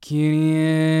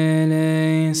Kyrie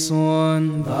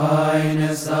eleison. Thine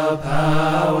is the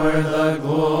power, the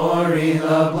glory,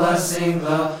 the blessing,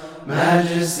 the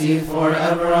majesty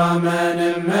forever. Amen.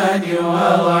 Emmanuel,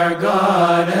 our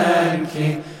God and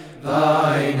King.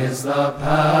 Thine is the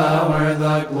power,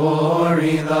 the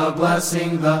glory, the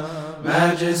blessing, the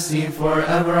majesty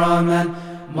forever. Amen.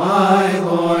 My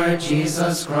Lord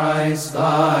Jesus Christ,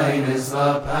 thine is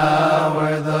the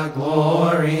power, the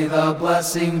glory, the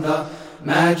blessing, the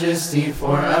majesty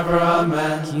forever.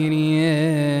 Amen. Kyrie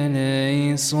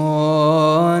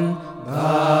eleison.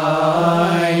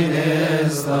 Thine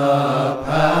is the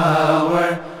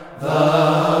power,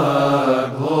 the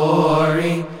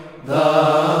glory,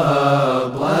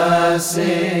 the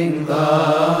blessing,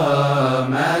 the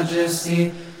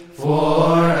majesty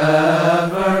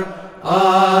forever.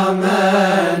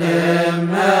 Amen.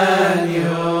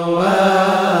 Emmanuel,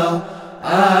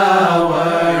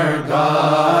 our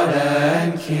God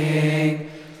and King.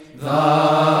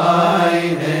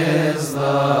 Thine is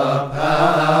the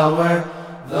power,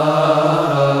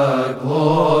 the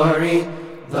glory,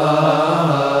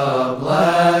 the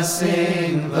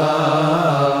blessing,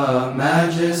 the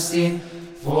majesty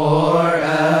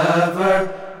forever.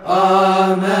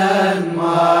 Amen.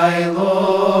 My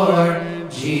Lord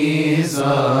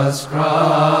Jesus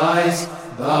Christ,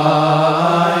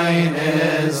 thine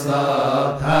is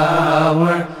the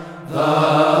power,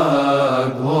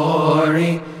 the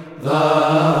glory,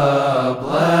 the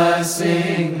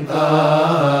blessing,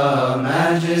 the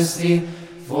majesty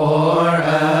forever.